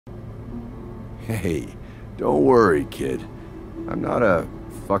Hey, don't worry, kid. I'm not a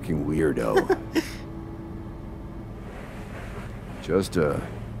fucking weirdo. Just a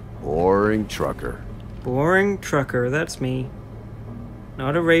boring trucker. Boring trucker, that's me.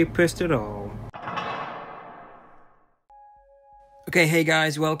 Not a rapist at all. Okay, hey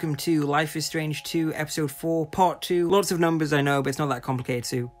guys, welcome to Life is Strange 2, Episode 4, Part 2. Lots of numbers, I know, but it's not that complicated,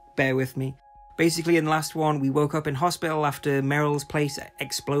 so bear with me. Basically, in the last one, we woke up in hospital after Meryl's place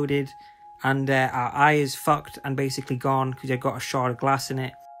exploded, and our eye is fucked and basically gone because I got a shard of glass in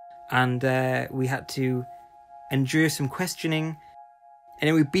it, and we had to endure some questioning, and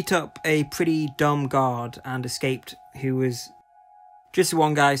then we beat up a pretty dumb guard and escaped, who was just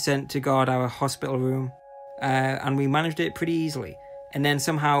one guy sent to guard our hospital room, and we managed it pretty easily. And then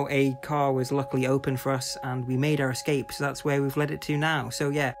somehow a car was luckily open for us and we made our escape, so that's where we've led it to now. So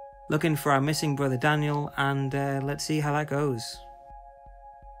yeah, looking for our missing brother Daniel, and let's see how that goes.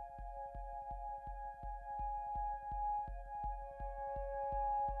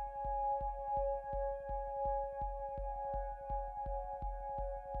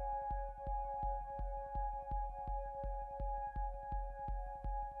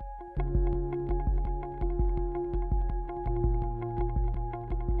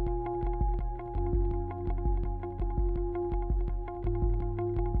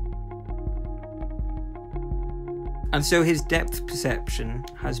 And so his depth perception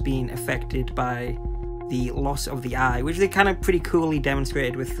has been affected by the loss of the eye, which they kind of pretty coolly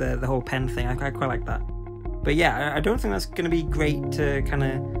demonstrated with the whole pen thing. I quite like that. But yeah, I don't think that's going to be great to kind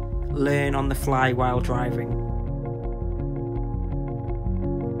of learn on the fly while driving.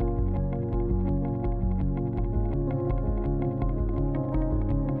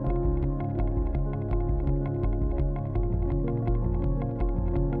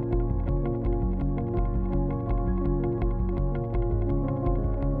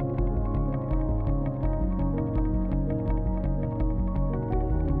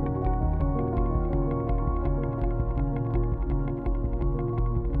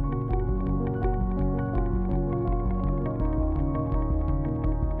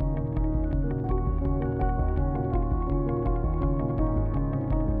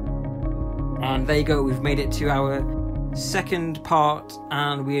 And there you go, we've made it to our second part,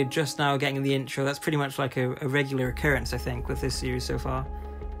 and we're just now getting the intro. That's pretty much like a regular occurrence, I think, with this series so far.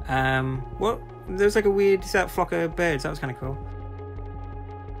 What? There's like a weird flock of birds. That was kind of cool.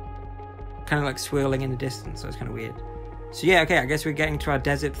 Kind of like swirling in the distance. That was kind of weird. So yeah, okay, I guess we're getting to our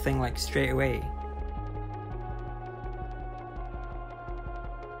desert thing like straight away.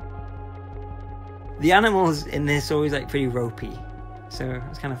 The animals in this are always like pretty ropey, so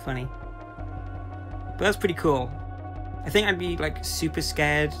it's kind of funny. But that's pretty cool. I think I'd be like super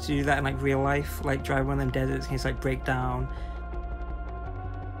scared to do that in like real life, like drive one of them deserts and just like break down.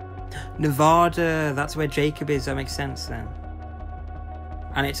 Nevada, that's where Jacob is, that makes sense then.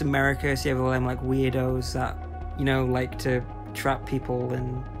 And it's America, so you have all them like weirdos that, you know, like to trap people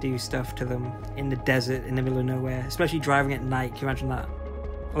and do stuff to them in the desert in the middle of nowhere, especially driving at night. Can you imagine that?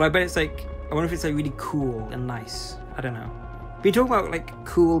 Well, I bet it's like, I wonder if it's like really cool and nice. I don't know. Been talking about like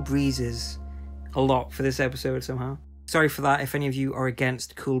cool breezes a lot for this episode somehow. Sorry for that if any of you are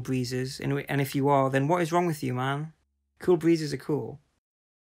against cool breezes, and if you are, then what is wrong with you, man? Cool breezes are cool.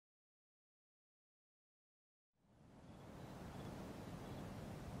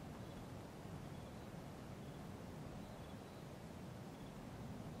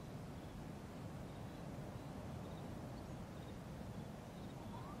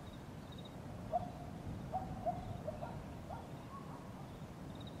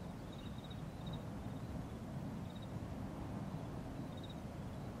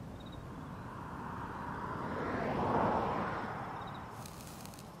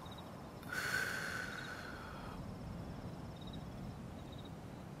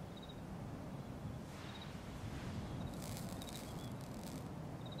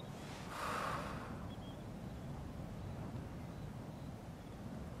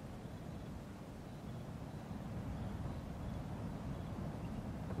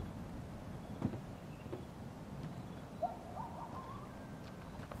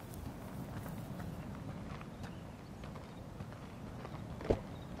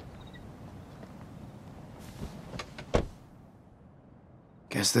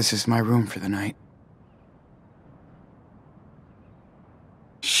 Guess this is my room for the night.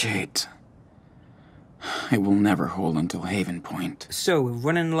 Shit. It will never hold until Haven Point. So, we're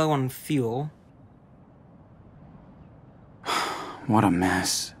running low on fuel. What a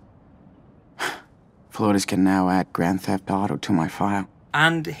mess. Floaters can now add Grand Theft Auto to my file.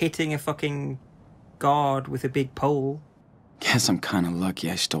 And hitting a fucking guard with a big pole. Guess I'm kinda lucky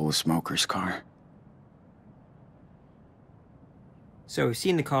I stole a smoker's car. So we've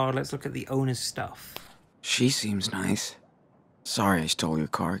seen the car, let's look at the owner's stuff. She seems nice. Sorry I stole your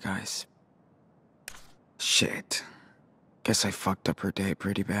car, guys. Shit. Guess I fucked up her day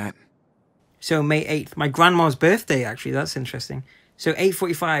pretty bad. So May 8th, my grandma's birthday, actually, that's interesting. So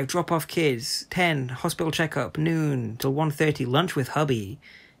 8:45, drop off kids. 10, hospital checkup. Noon till 1:30, lunch with hubby.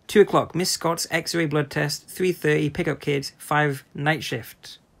 2 o'clock, Miss Scott's x-ray blood test. 3:30, pick up kids. 5, night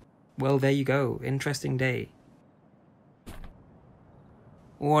shift. Well, there you go. Interesting day.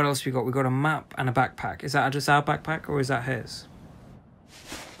 What else we got? We got a map and a backpack. Is that just our backpack or is that hers?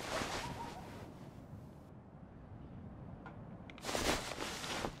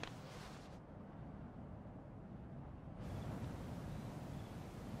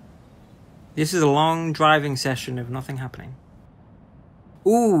 This is a long driving session of nothing happening.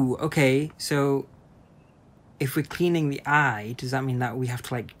 Ooh, okay, so if we're cleaning the eye, does that mean that we have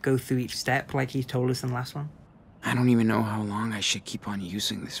to like go through each step like he told us in the last one? I don't even know how long I should keep on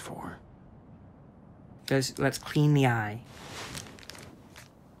using this for. Let's clean the eye.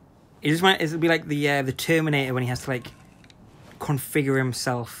 It'll be like the Terminator when he has to like configure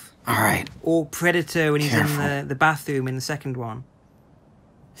himself. Alright. Or Predator when he's Careful. in the bathroom in the second one.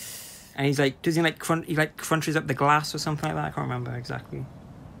 And he's like, does he like crunches up the glass or something like that? I can't remember exactly.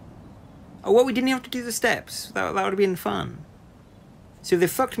 Oh, what, we didn't have to do the steps. That would have been fun. So they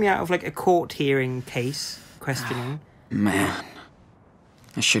fucked me out of like a court hearing case, questioning. Man.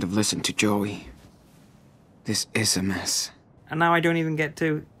 I should have listened to Joey. This is a mess. And now I don't even get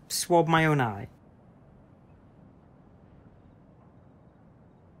to swab my own eye.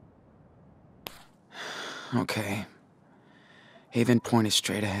 Okay. Haven Point is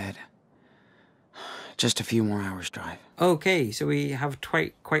straight ahead. Just a few more hours drive. Okay, so we have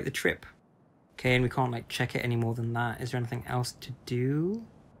quite the trip. Okay, and we can't like check it any more than that. Is there anything else to do?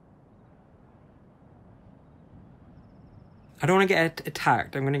 I don't want to get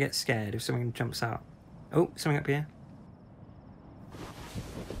attacked. I'm going to get scared if something jumps out. Oh, something up here.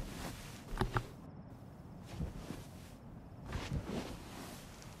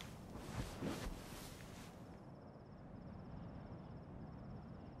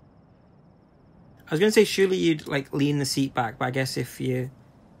 I was going to say surely you'd like lean the seat back, but I guess if you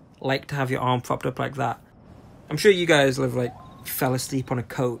like to have your arm propped up like that. I'm sure you guys have like fell asleep on a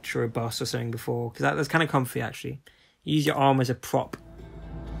coach or a bus or something before, because that's kind of comfy actually. You use your arm as a prop.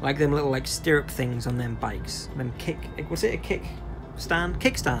 Like them little like stirrup things on them bikes. Them was it a kick stand?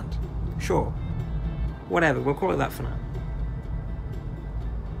 Kickstand? Sure. Whatever, we'll call it that for now.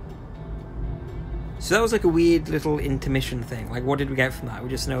 So that was like a weird little intermission thing. Like what did we get from that? We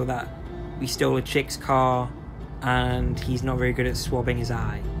just know that we stole a chick's car and he's not very good at swabbing his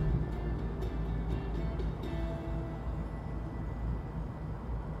eye.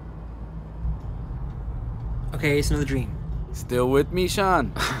 Okay, it's another dream. Still with me,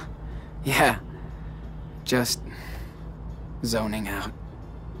 Sean? Yeah. Just zoning out.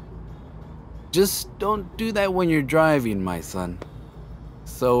 Just don't do that when you're driving, my son.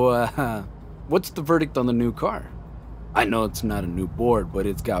 So, what's the verdict on the new car? I know it's not a new board, but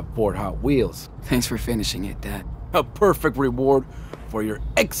it's got 4 Hot Wheels. Thanks for finishing it, Dad. A perfect reward for your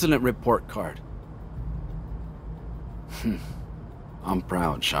excellent report card. I'm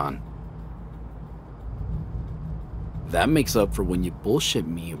proud, Sean. That makes up for when you bullshit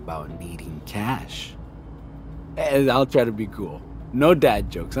me about needing cash. And I'll try to be cool. No dad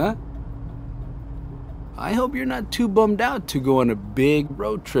jokes, huh? I hope you're not too bummed out to go on a big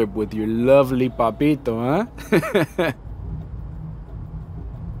road trip with your lovely papito, huh?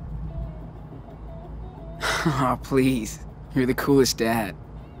 Oh, please. You're the coolest dad.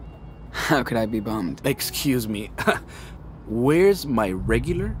 How could I be bummed? Excuse me. Where's my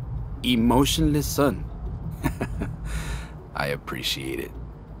regular, emotionless son? I appreciate it.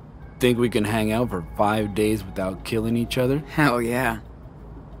 Think we can hang out for 5 days without killing each other? Hell yeah.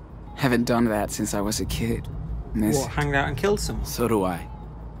 Haven't done that since I was a kid. What, hanged out and killed someone? So do I.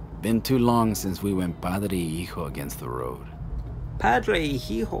 Been too long since we went padre y hijo against the road. Padre y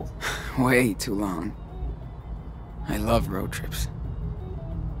hijo? Way too long. I love road trips.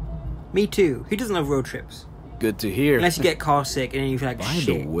 Me too. Who doesn't love road trips? Good to hear. Unless you get car sick and then you feel like By shit.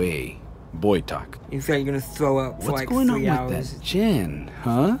 the way, boy talk. You feel like you're gonna throw up for What's like going 3 on hours. with that gin,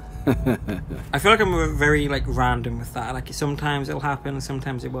 huh? I feel like I'm very like random with that. Like sometimes it'll happen,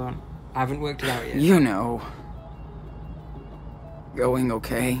 sometimes it won't. I haven't worked it out yet. You know. Going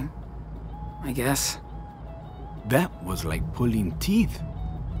okay, I guess. That was like pulling teeth.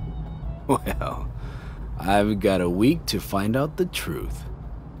 Well, I've got a week to find out the truth.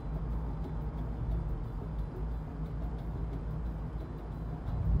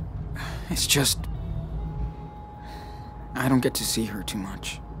 It's just... I don't get to see her too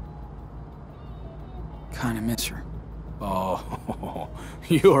much. Kinda miss her. Oh,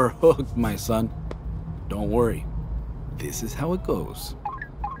 you're hooked, my son. Don't worry. This is how it goes.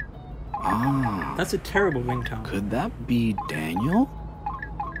 Ah. That's a terrible ringtone. Could that be Daniel?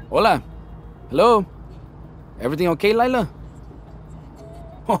 Hola. Hello. Everything okay, Lila?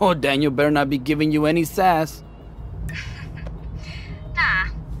 Oh, Daniel better not be giving you any sass. Nah.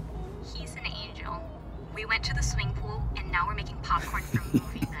 He's an angel. We went to the swimming pool, and now we're making popcorn for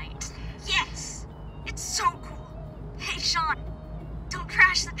movie night. Yes! It's so cool. Hey, Sean. Don't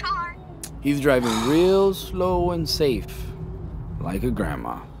crash the car. He's driving real slow and safe. Like a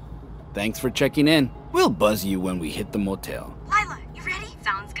grandma. Thanks for checking in. We'll buzz you when we hit the motel. Lila, you ready?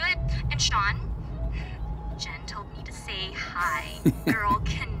 Sounds good. And Sean? Jen told me to say hi. Girl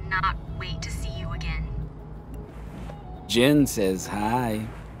cannot wait to see you again. Jen says hi.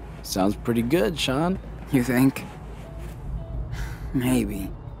 Sounds pretty good, Sean. You think?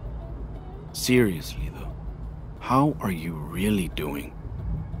 Maybe. Seriously, though. How are you really doing?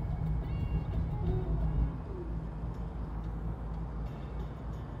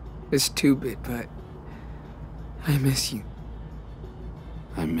 It's stupid, but I miss you.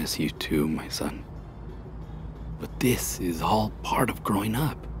 I miss you too, my son. But this is all part of growing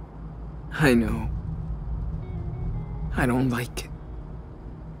up. I know. I don't like it.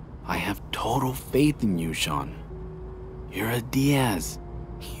 I have total faith in you, Sean. You're a Diaz.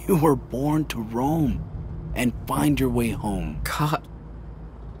 You were born to roam and find your way home. God.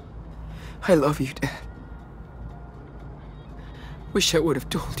 I love you, Dad. Wish I would have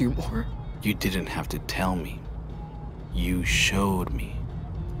told you more. You didn't have to tell me. You showed me.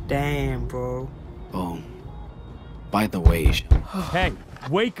 Damn, bro. Oh, by the way, Hey,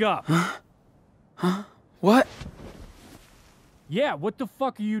 wake up! Huh? What? Yeah, what the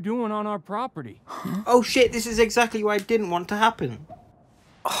fuck are you doing on our property? Oh shit, this is exactly what I didn't want to happen.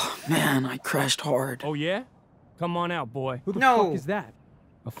 Oh, man, I crashed hard. Oh yeah? Come on out, boy. Who the No. fuck is that?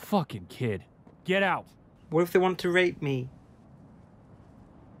 A fucking kid. Get out. What if they want to rape me?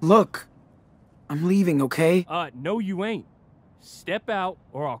 Look, I'm leaving, okay? No you ain't. Step out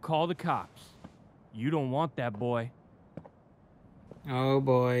or I'll call the cops. You don't want that, boy. Oh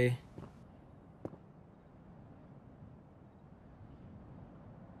boy.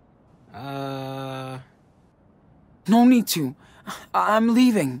 No need to. I'm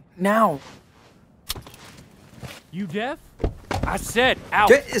leaving, now. You deaf? I said out.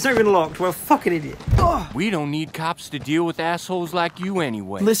 It's not even locked. Well, fucking idiot. We don't need cops to deal with assholes like you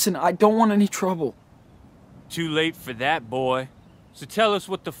anyway. Listen, I don't want any trouble. Too late for that, boy. So tell us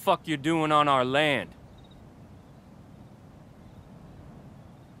what the fuck you're doing on our land.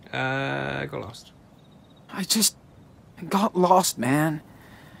 I got lost. I just got lost, man.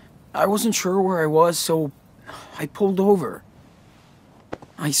 I wasn't sure where I was, so I pulled over.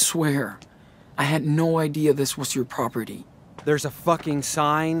 I swear, I had no idea this was your property. There's a fucking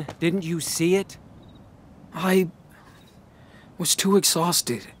sign. Didn't you see it? I was too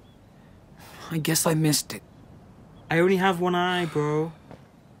exhausted. I guess I missed it. I only have one eye, bro.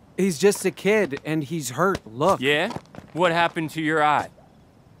 He's just a kid, and he's hurt. Look. Yeah? What happened to your eye?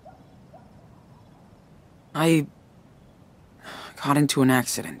 I got into an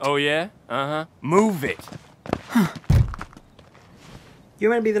accident. Oh yeah? Uh-huh. Move it. You're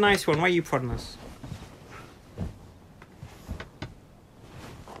meant to be the nice one. Why are you prodding us?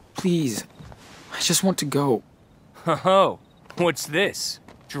 Please, I just want to go. Oh, what's this?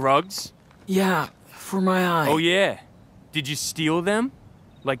 Drugs? Yeah, for my eye. Oh yeah. Did you steal them?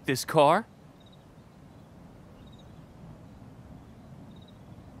 Like this car?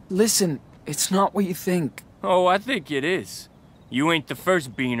 Listen, it's not what you think. Oh, I think it is. You ain't the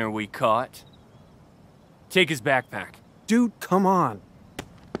first beaner we caught. Take his backpack. Dude, come on.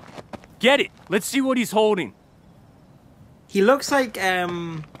 Get it! Let's see what he's holding. He looks like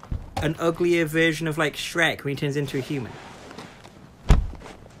an uglier version of like Shrek when he turns into a human.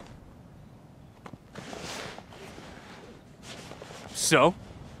 So?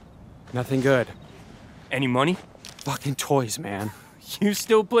 Nothing good. Any money? Fucking toys, man. You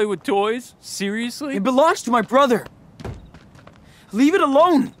still play with toys? Seriously? It belongs to my brother. Leave it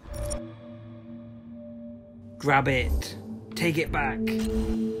alone. Grab it. Take it back.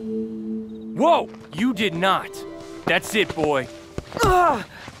 Whoa! You did not. That's it, boy. Ah!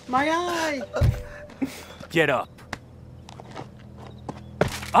 My eye! Get up.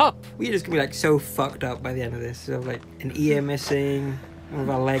 Up! We're just gonna be like so fucked up by the end of this. So like an ear missing, one of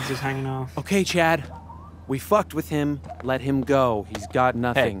our legs is hanging off. Okay, Chad. We fucked with him. Let him go. He's got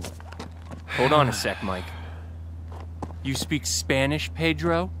nothing. Hold on a sec, Mike. You speak Spanish,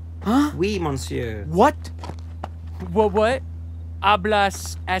 Pedro? Huh? Oui, monsieur. What? What?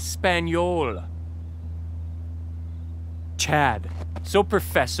 Hablas español. Chad. So,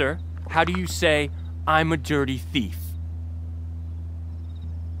 Professor, how do you say, I'm a dirty thief?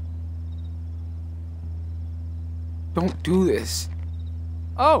 Don't do this.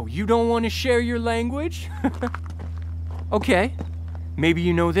 Oh, you don't want to share your language? Okay. Maybe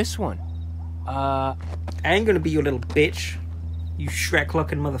you know this one. I ain't gonna be your little bitch. You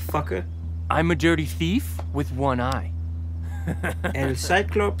Shrek-looking motherfucker. I'm a dirty thief with one eye. El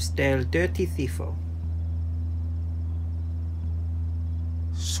Cyclops del Dirty Thiefo.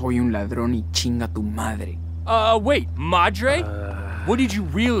 Soy un ladrón y chinga tu madre. Wait, madre? What did you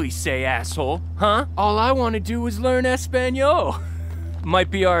really say, asshole? Huh? All I want to do is learn Espanol.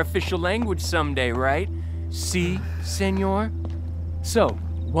 Might be our official language someday, right? Si, senor? So,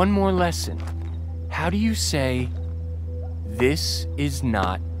 one more lesson. How do you say, this is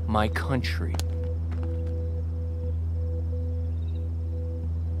not my country?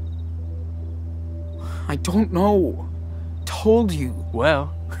 I don't know. Told you.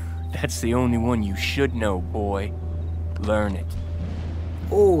 Well, that's the only one you should know, boy. Learn it.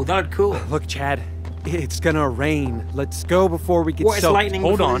 Oh, that cool. Look, Chad, it's gonna rain. Let's go before we get What is soaked. lightning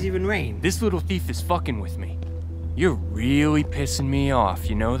Hold before on. there's even rain? This little thief is fucking with me. You're really pissing me off,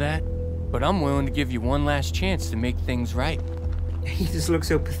 you know that? But I'm willing to give you one last chance to make things right. He just looks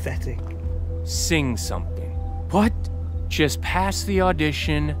so pathetic. Sing something. What? Just pass the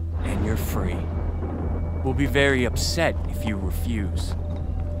audition and you're free. We'll be very upset if you refuse.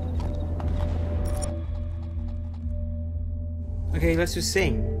 Okay, let's just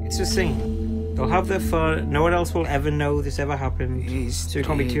sing. It's just singing. They'll have their fun. No one else will ever know this ever happened. So we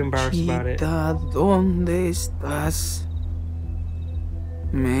can't be too embarrassed about it. Estrellita, ¿dónde estás?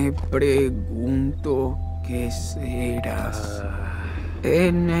 Me pregunto qué serás.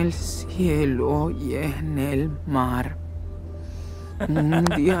 En el cielo y en el mar. Un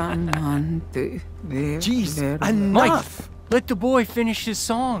diamante de Jeez, verdad. enough! Let the boy finish his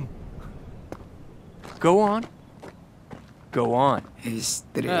song. Go on. Go on.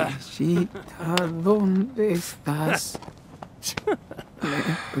 Estrellita, ¿dónde estás?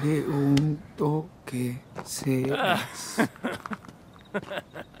 Me pregunto qué serás.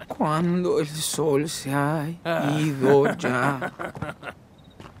 Cuando el sol se ha ido ya.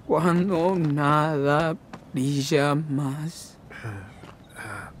 Cuando nada brilla más.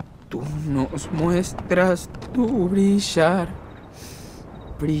 Tú nos muestras tu brillar.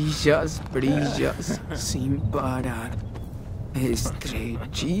 Brillas, brillas sin parar.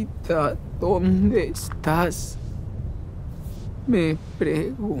 Estrellita, ¿dónde estás? Me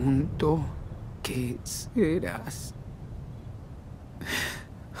pregunto qué serás.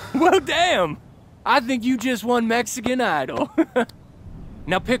 Well, damn! I think you just won Mexican Idol.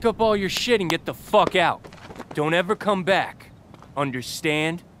 Now pick up all your shit and get the fuck out. Don't ever come back.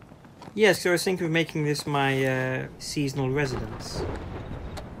 Understand? Yes, so I was thinking of making this my seasonal residence.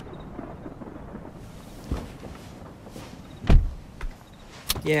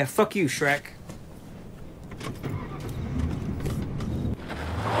 Yeah, fuck you, Shrek.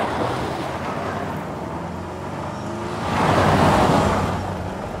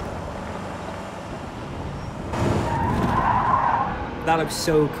 That looks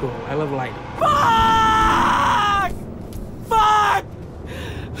so cool. I love lighting. Fuck! Fuck!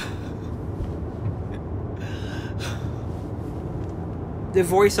 The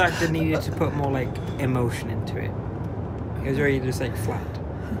voice actor needed to put more, like, emotion into it. It was very just, like, flat.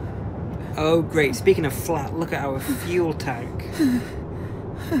 Oh, great. Speaking of flat, look at our fuel tank.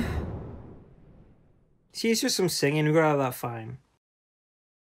 See, it's just some singing. We got out of that fine.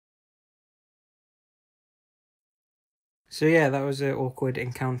 So yeah, that was an awkward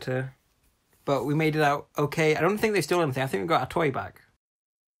encounter. But we made it out okay. I don't think they stole anything. I think we got our toy back.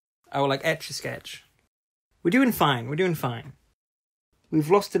 Our, like, Etch-a-Sketch. We're doing fine. We're doing fine. We've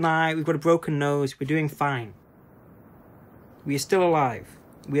lost an eye. We've got a broken nose. We're doing fine. We are still alive.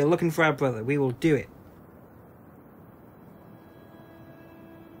 We are looking for our brother. We will do it.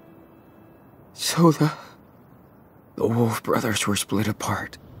 So the Wolf brothers were split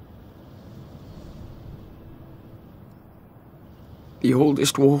apart. The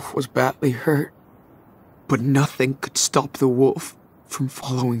oldest wolf was badly hurt, but nothing could stop the wolf from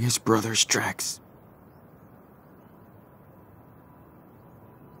following his brother's tracks.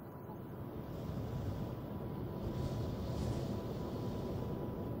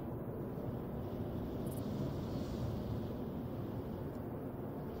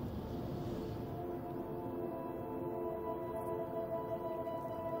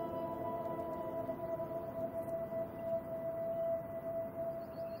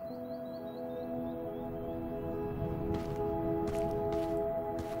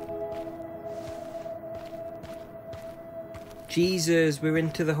 Jesus, we're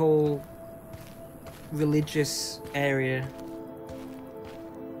into the whole religious area.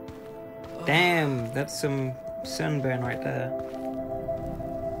 Damn, that's some sunburn right there.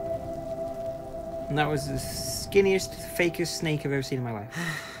 And that was the skinniest, fakest snake I've ever seen in my life.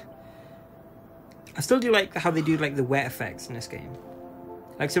 I still do like how they do like the wet effects in this game.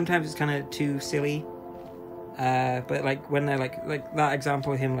 Like sometimes it's kind of too silly. But like when they're like that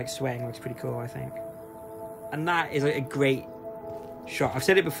example of him like sweating looks pretty cool, I think. And that is like a great shot. I've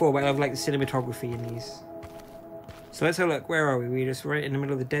said it before, but I love like the cinematography in these. So let's have a look. Where are we? We're just right in the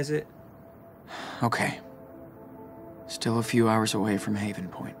middle of the desert. Okay. Still a few hours away from Haven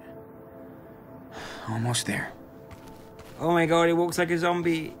Point. Almost there. Oh my god, he walks like a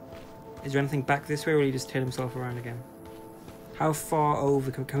zombie. Is there anything back this way, or will he just turn himself around again? How far over?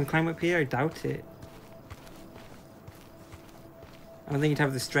 Can we climb up here? I doubt it. I don't think you'd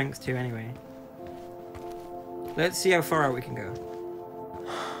have the strength to anyway. Let's see how far out we can go.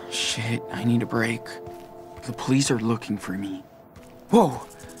 Shit, I need a break. The police are looking for me. Whoa!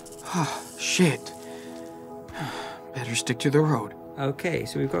 Shit. Better stick to the road. Okay,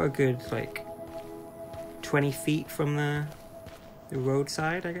 so we've got a good, like, 20 feet from the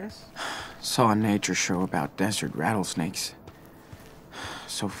roadside, I guess? Saw a nature show about desert rattlesnakes.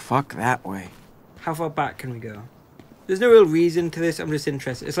 So fuck that way. How far back can we go? There's no real reason to this, I'm just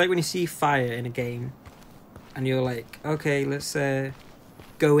interested. It's like when you see fire in a game, and you're like, okay, let's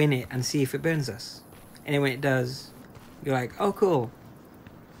go in it and see if it burns us. And then when it does, you're like, oh, cool.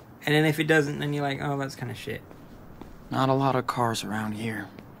 And then if it doesn't, then you're like, oh, that's kind of shit. Not a lot of cars around here.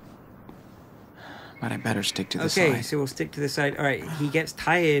 But I better stick to the side. Okay, so we'll stick to the side. Alright, he gets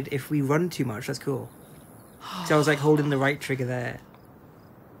tired if we run too much. That's cool. So I was like holding the right trigger there.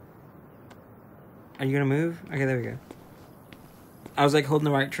 Are you gonna move? Okay, there we go. I was like holding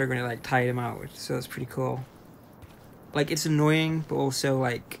the right trigger and it like tired him out, so that's pretty cool. Like, it's annoying, but also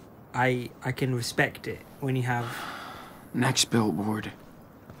like I can respect it when you have... Next billboard.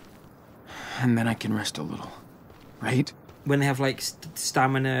 And then I can rest a little. Right? When they have like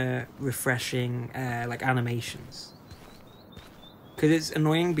stamina refreshing like animations. Because it's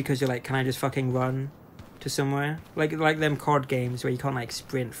annoying because you're like, can I just fucking run to somewhere? Like them COD games where you can't like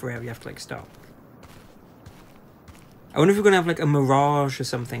sprint forever, you have to like stop. I wonder if we're gonna have like a Mirage or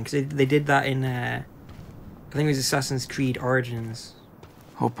something, because they did that in I think it was Assassin's Creed Origins.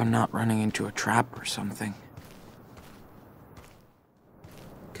 Hope I'm not running into a trap or something.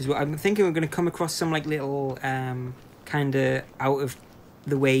 Because I'm thinking we're gonna come across some like little kind of out of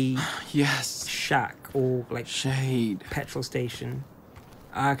the way yes shack or like shade petrol station.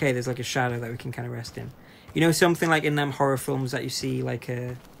 Okay, there's like a shadow that we can kind of rest in. You know, something like in them horror films that you see, like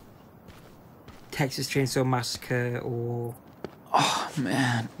a Texas Chainsaw Massacre, or oh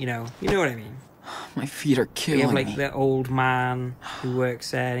man, you know what I mean. My feet are killing me. You have like the old man who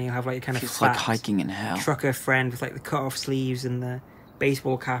works there, and you have like kind of feels like hiking in hell. Trucker friend with like the cut off sleeves and the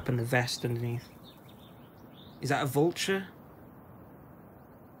baseball cap and the vest underneath. Is that a vulture?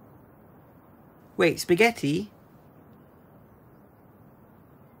 Wait, spaghetti?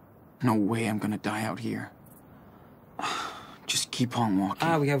 No way I'm gonna die out here. Just keep on walking.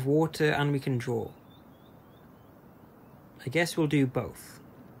 Ah, we have water and we can draw. I guess we'll do both.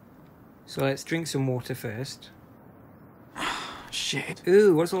 So let's drink some water first. Shit.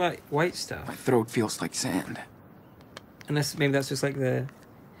 Ooh, what's all that white stuff? My throat feels like sand. Unless maybe that's just like the...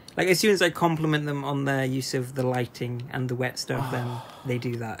 Like, as soon as I compliment them on their use of the lighting and the wet stuff, then they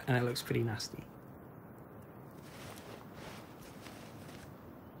do that, and it looks pretty nasty.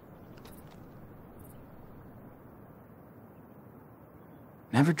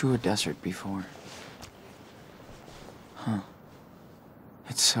 Never drew a desert before. Huh.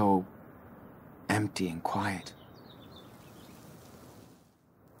 It's so empty and quiet.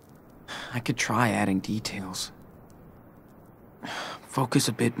 I could try adding details. Focus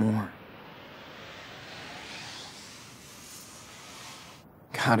a bit more.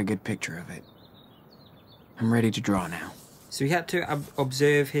 Got a good picture of it. I'm ready to draw now. So we had to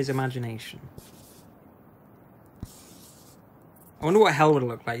observe his imagination. I wonder what hell would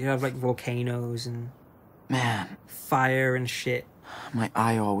look like. You'd have like volcanoes and... Man. Fire and shit. My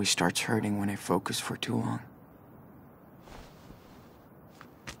eye always starts hurting when I focus for too long.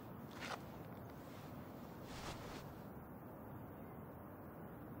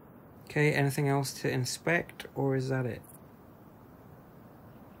 Okay, anything else to inspect, or is that it?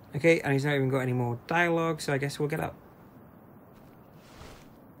 Okay, and he's not even got any more dialogue, so I guess we'll get up.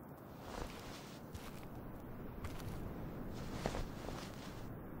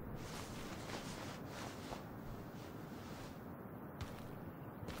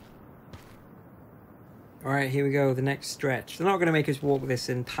 Alright, here we go, the next stretch. They're not going to make us walk this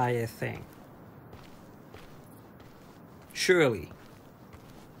entire thing. Surely.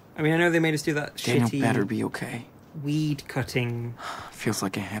 I mean, I know they made us do that Daniel shitty better be okay. weed cutting Feels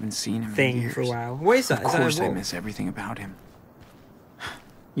like I haven't seen him thing in years. for a while. What is that? Of course I wolf? miss everything about him.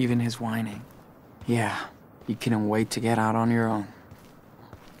 Even his whining. Yeah, you couldn't wait to get out on your own.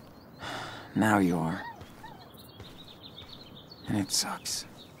 Now you are. And it sucks.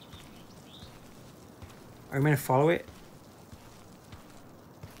 Are we going to follow it?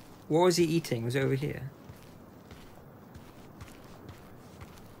 What was he eating? Was it over here?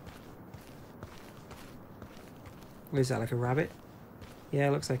 What is that, like a rabbit? Yeah,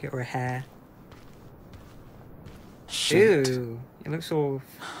 it looks like it. Or a hare. Shit. Ew. It looks all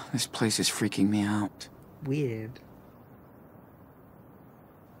This place is freaking me out. weird.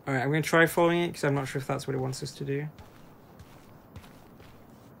 Alright, I'm going to try following it because I'm not sure if that's what it wants us to do.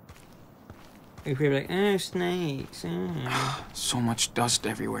 If we're like, oh, snakes. Oh. So much dust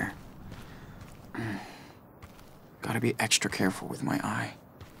everywhere. Gotta be extra careful with my eye.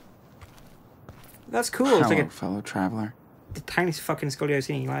 That's cool. It's Hello, like fellow traveler. the tiniest fucking skull you've ever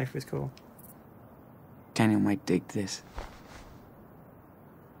seen in your life. It's cool. Daniel might dig this.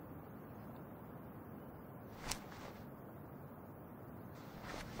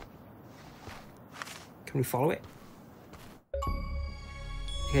 Can we follow it?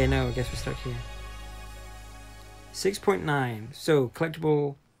 Okay, no, I guess we're stuck here. 6.9. So,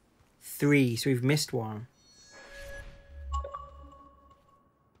 collectible 3. So we've missed one.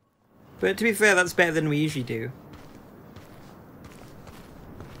 But to be fair, that's better than we usually do.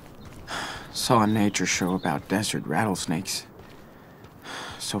 Saw a nature show about desert rattlesnakes.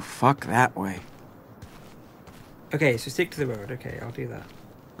 So fuck that way. Okay, so stick to the road. Okay, I'll do that.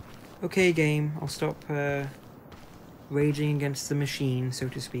 Okay, game. I'll stop raging against the machine, so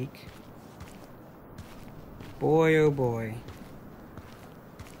to speak. Boy, oh boy.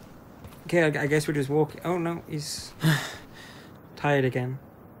 Okay, I guess we're just walking. Oh no, he's tired again.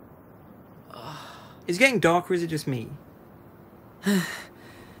 Is it getting dark or is it just me?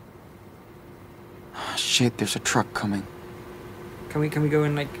 Shit, there's a truck coming. Can we go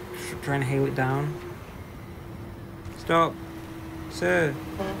and like try and hail it down? Stop, sir.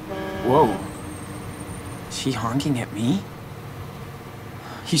 Whoa. Is he honking at me?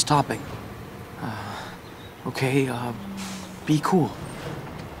 He's stopping. Okay, be cool.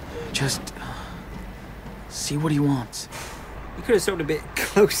 Just see what he wants. You could have stopped a bit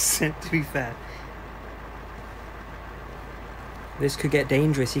closer, to be fair. This could get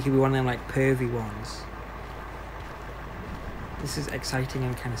dangerous. He could be one of them like pervy ones. This is exciting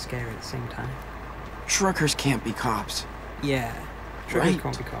and kind of scary at the same time. Truckers can't be cops. Yeah, truckers Right.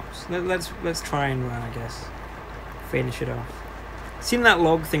 can't be cops. Let's try and run, I guess. Finish it off. Seeing that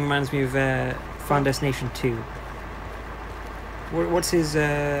log thing reminds me of Final Destination 2. What's his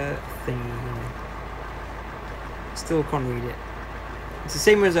thingy here? Still can't read it. It's the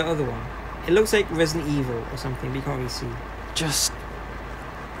same as that other one. It looks like Resident Evil or something, but you can't really see. Just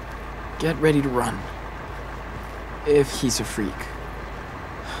get ready to run. If he's a freak.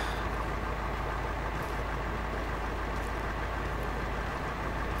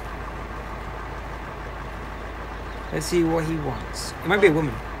 Let's see what he wants. It might be a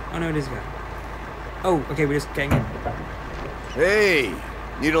woman. Oh no, it is a guy. Oh, okay, we're just getting in. Hey,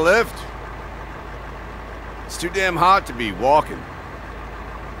 need a lift? It's too damn hot to be walking.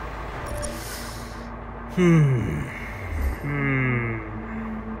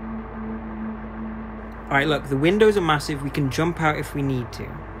 Alright, look, the windows are massive. We can jump out if we need to.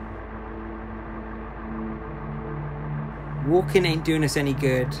 Walking ain't doing us any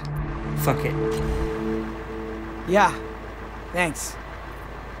good. Fuck it. Yeah, thanks.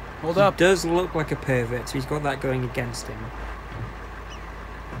 Hold He up. does look like a pervert, so he's got that going against him.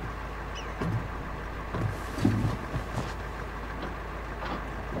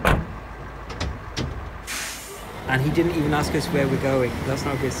 And he didn't even ask us where we're going. That's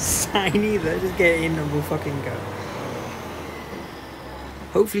not a good sign either. Just get in and we'll fucking go.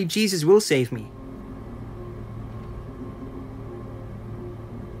 Hopefully Jesus will save me.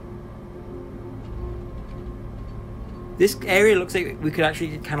 This area looks like we could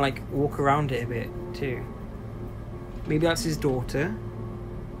actually kind of like walk around it a bit too. Maybe that's his daughter.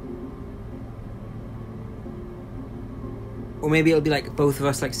 Or maybe it'll be like both of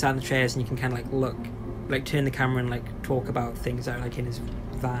us like sat in the chairs and you can kind of like look, like turn the camera and like talk about things that are like in his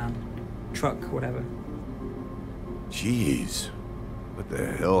van, truck, whatever. Jeez, what the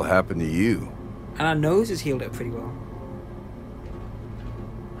hell happened to you? And our nose is healed up pretty well.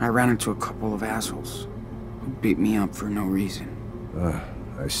 I ran into a couple of assholes who beat me up for no reason.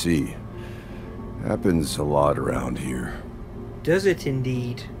 I see. Happens a lot around here. Does it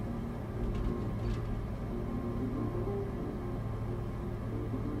indeed?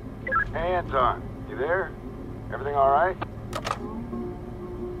 Hey, Anton. You there? Everything alright?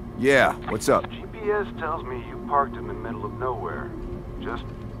 Yeah, what's up? GPS tells me you parked in the middle of nowhere. Just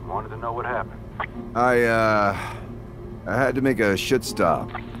wanted to know what happened. I had to make a shit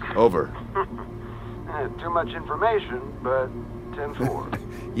stop. Over. Too much information, but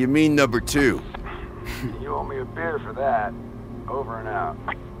 10-4. You mean number 2? You owe me a beer for that. Over and out.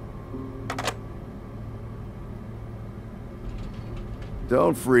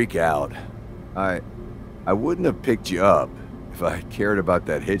 Don't freak out. I wouldn't have picked you up if I cared about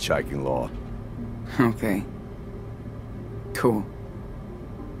that hitchhiking law. Okay. Cool.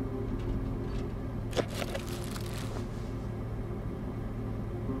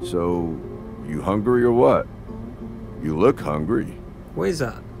 So, you hungry or what? You look hungry. What is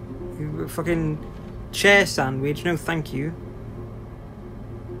that? You fucking chair sandwich? No, thank you.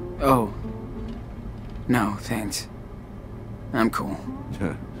 Oh. No, thanks. I'm cool.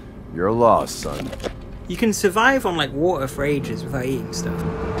 You're lost, son. You can survive on like water for ages without eating stuff.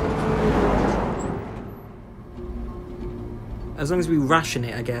 As long as we ration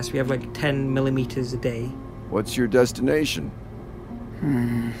it, I guess. We have like 10 millimeters a day. What's your destination?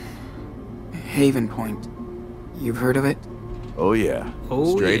 Haven Point. You've heard of it? Oh yeah.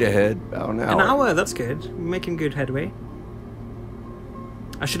 Oh, Straight yeah. ahead, about an hour. An hour, that's good. We're making good headway.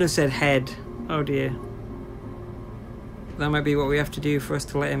 I should have said head. Oh dear. That might be what we have to do for us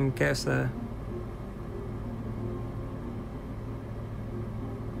to let him get us there.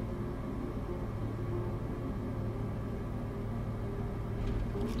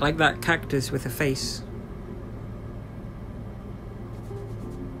 Like that cactus with a face.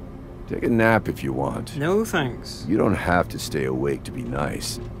 Take a nap if you want. No thanks. You don't have to stay awake to be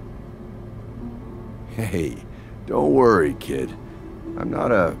nice. Hey, don't worry, kid. I'm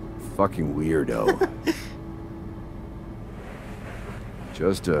not a fucking weirdo.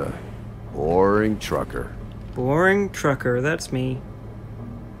 Just a boring trucker. Boring trucker, that's me.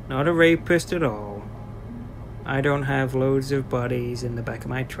 Not a rapist at all. I don't have loads of bodies in the back of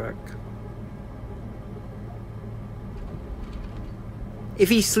my truck. If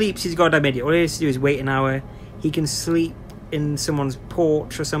he sleeps, he's goddamn idiot. All he has to do is wait an hour. He can sleep in someone's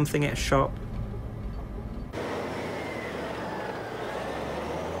porch or something at a shop.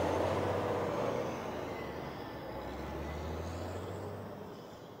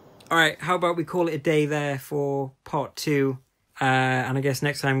 Alright, how about we call it a day there for part 2. And I guess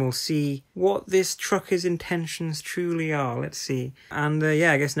next time we'll see what this trucker's intentions truly are. Let's see. And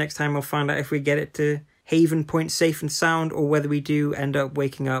yeah, I guess next time we'll find out if we get it to Haven Point safe and sound, or whether we do end up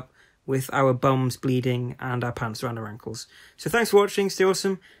waking up with our bums bleeding and our pants around our ankles. So thanks for watching, stay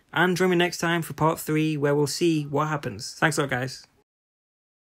awesome, and join me next time for part 3, where we'll see what happens. Thanks a lot, guys.